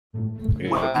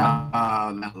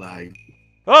That lag.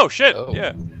 Oh shit! Oh.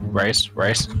 Yeah. Race.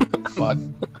 What?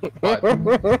 What?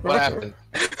 What happened?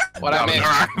 What happened?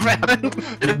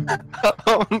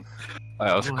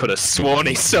 I could have sworn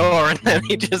he saw and then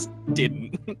he just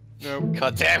didn't. Nope.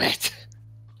 God damn it!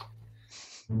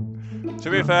 To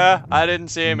be fair, I didn't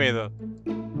see him either.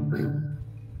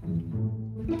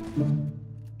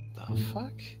 The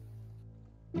fuck?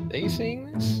 Are you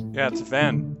seeing this? Yeah, it's a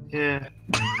van. Yeah.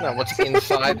 No, what's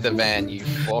inside the van, you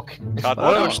fuck? God,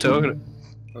 I was talking.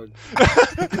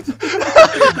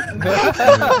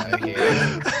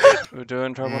 We're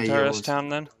doing Trouble in Yeah, Terrorist yours. Town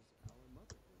then?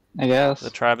 I guess. The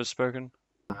tribe has spoken.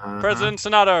 President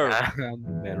Sonato!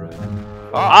 Man, right.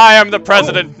 I am the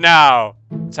president now!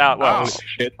 That's how it works.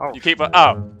 Shit. You keep it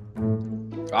up.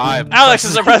 I'm Alex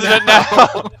is the president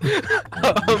now!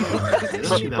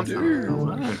 Actually, that's how it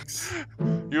works.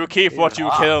 You keep what you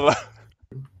kill.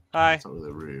 Hi. That's not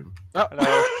the room.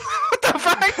 Hello. What the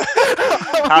fuck?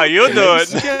 How you doing?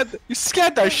 You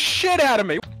scared the shit out of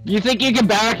me. You think you can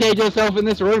barricade yourself in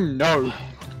this room? No.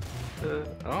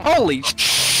 Holy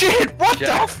shit! What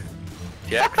the? F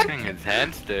Jack's getting his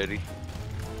hands dirty.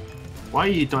 Why are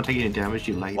you not taking any damage,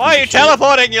 you lazy Why are you piece of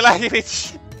teleporting, you lazy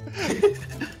bitch?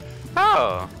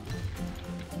 Oh.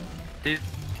 Did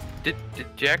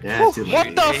Jack? Yeah, it's in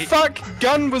What the fuck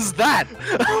gun was that?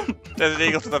 There's an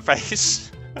eagle to the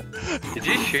face. Did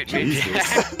you shoot me, Jesus.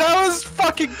 Jack? That was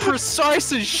fucking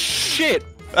precise as shit.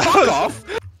 Fuck off.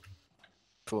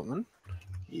 Footman.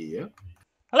 Yeah.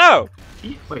 Hello!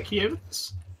 Wait, can you hear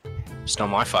this? It's not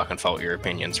my fucking fault your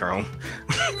opinion's wrong.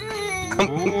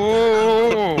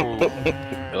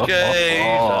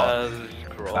 Jesus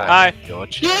Christ. Hi.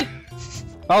 George.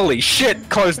 Holy shit,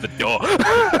 close the door. What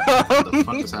the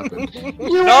fuck just happened?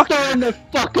 You Knock. were going to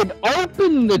fucking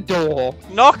open the door.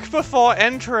 Knock before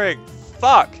entering.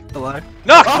 Fuck. Hello?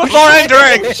 Knock before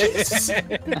entering! It's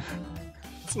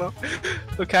not.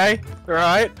 Okay,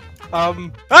 alright.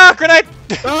 Ah, grenade!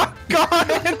 Oh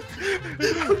god!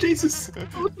 Oh Jesus!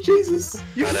 Oh Jesus!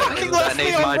 You fucking left me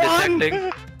need on my one!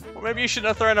 detecting. Well, maybe you shouldn't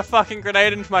have thrown a fucking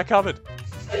grenade into my cupboard.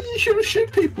 You should have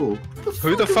shoot people!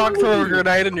 Who the fuck threw a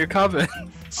grenade in your cupboard?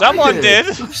 Someone did!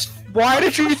 Why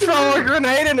did you throw a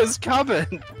grenade in his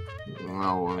cupboard?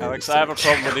 Well, Alex, I have a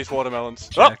problem with these watermelons.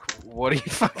 Jack, what are you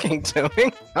fucking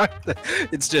doing?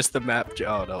 It's just the map.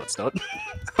 Oh no, it's not.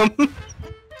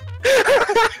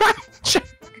 Jack.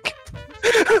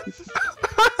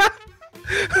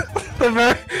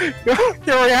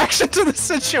 Your reaction to the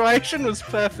situation was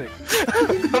perfect.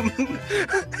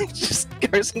 He just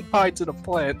goes and hides in a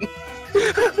plant.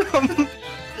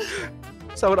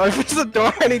 Someone opens the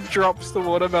door and he drops the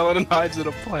watermelon and hides in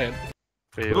a plant.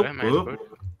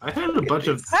 I heard a bunch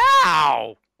of.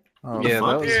 Ow! Yeah, fuck?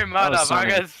 that was, You that was something.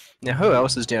 motherfuckers! Now who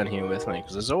else is down here with me?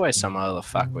 Because there's always some other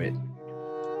fuckwit.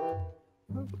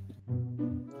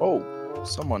 Oh,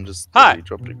 someone just Hi.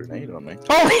 dropped a grenade on me.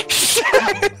 Holy shit!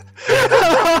 Like,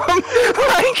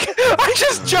 I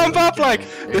just jump up like,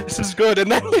 this is good,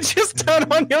 and then you just turn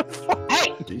on your phone.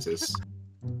 Hey! Jesus.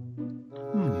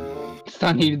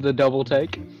 Sunny the double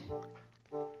take.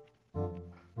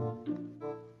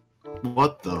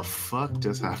 What the fuck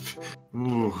just happened?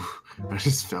 Ooh, I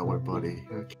just felt my body.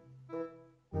 Okay.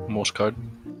 Morse code.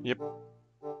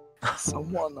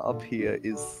 Someone up here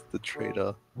is the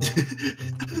traitor.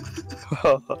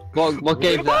 What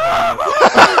gave that?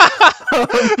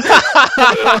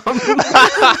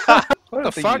 I don't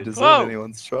The think fuck? you deserve Whoa.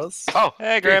 anyone's trust. Oh,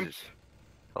 Hey, Graham. Jesus.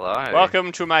 Hello.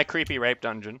 Welcome to my creepy rape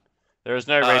dungeon. There is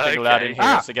no raping allowed in okay.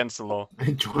 here, it's against the law.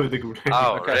 Enjoy the grenade.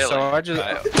 Oh, Okay, really? so I just.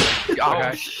 Oh, Okay.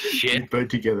 We shit. burn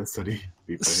together, Sonny.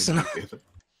 We burn together.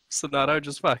 Sonato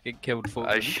just fucking killed I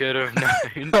Fulton. should have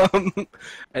known.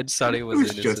 And Sonny It was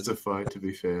was innocent. justified, to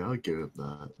be fair. I'll give him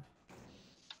that.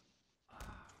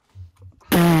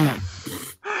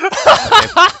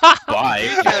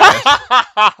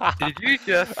 Bye. Did you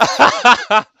just?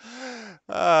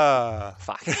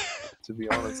 Fuck. To be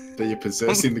honest. But you're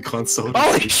possessing the console.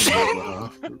 Holy to shit! the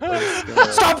other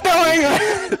half. Stop doing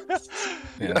it!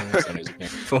 Yeah, Sonny's a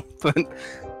careful, but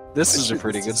this is a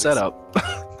pretty good setup.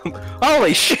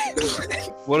 Holy shit!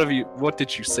 What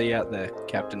did you see out there,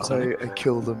 Captain Sonny? I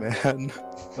killed a man.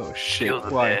 Oh shit! Kill the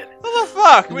Why? man. What the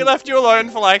fuck? We left you alone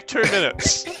for like 2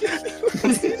 minutes.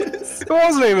 It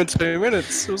wasn't even 2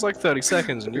 minutes. It was like 30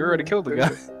 seconds, and you already killed the guy.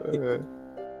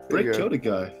 Brett killed a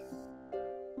guy.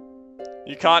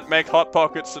 You can't make hot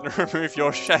pockets and remove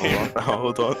your shame.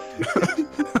 Hold on.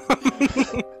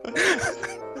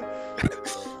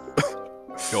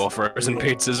 Your frozen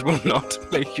pizzas will not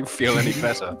make you feel any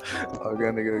better. I'm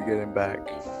gonna go get him back.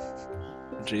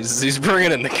 Jesus, he's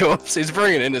bringing in the corpse. He's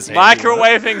bringing in his hand.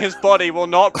 Microwaving his body will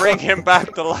not bring him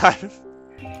back to life.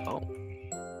 Oh.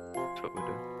 That's what we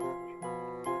do.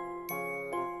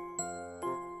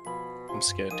 I'm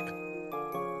scared.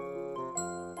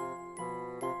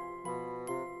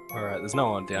 Alright, there's no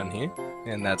one down here,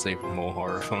 and that's even more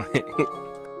horrifying.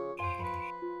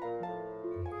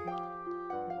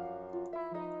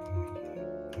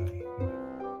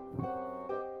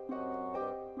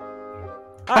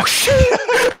 Oh shit!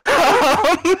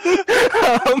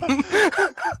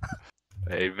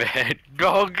 Hey man.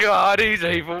 Oh god, he's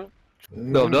evil.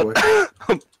 No, I'm boy.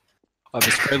 not. I'm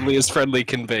as friendly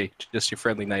can be. Just your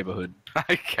friendly neighborhood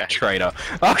Okay. traitor.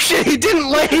 Oh shit, he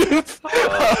didn't leave!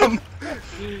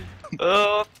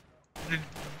 Oh.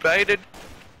 Baited.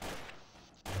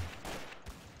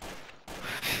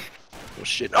 Oh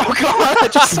shit. Oh god, I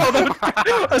just saw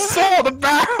I saw the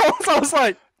barrels! I was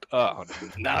like, oh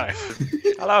no.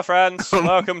 Hello, friends.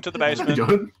 Welcome to the basement.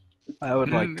 John? I would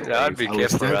like to I'd be I was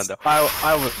careful around tense. the.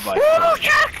 I would like Oh, to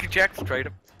Jack! Jack's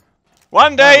traitor.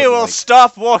 One day I you would will like-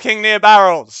 stop walking near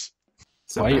barrels.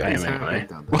 So Why are you Maddie's aiming at hanging me?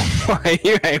 down there. Why are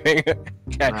you aiming?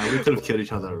 Okay. We could have killed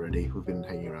each other already. We've been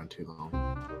hanging around too long.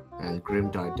 And Grim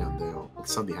died down there.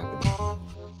 Something happened.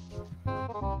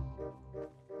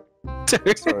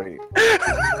 Dude. Sorry.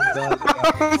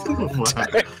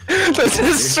 What? This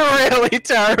is really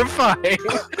terrifying.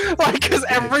 Like, cause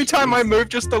every time I move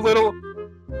just a little.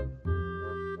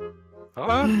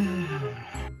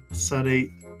 Sonny,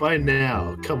 by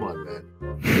now, come on, man.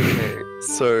 Okay,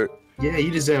 so Yeah, you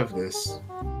deserve this.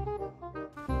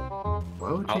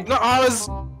 Why would you? No, I was.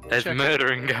 There's Check.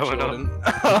 murdering going on. Jordan.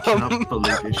 I cannot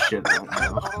believe this shit right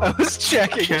now. I was I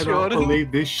checking, cannot Jordan.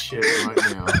 believe this shit right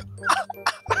now.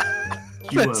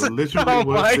 You That's- are literally oh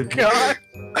worse my than god!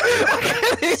 Look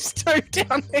at these two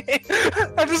down there.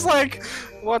 I'm just like,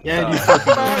 what Yeah, the? you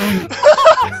fucking.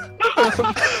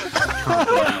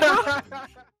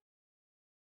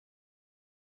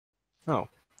 Oh,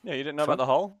 Yeah, you didn't know about the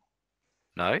hole?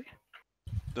 No?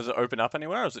 Does it open up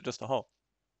anywhere, or is it just a hole?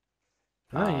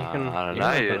 no, you can. I don't you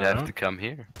know, can you'd open it have up. to come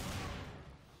here.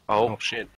 Oh Oh, shit!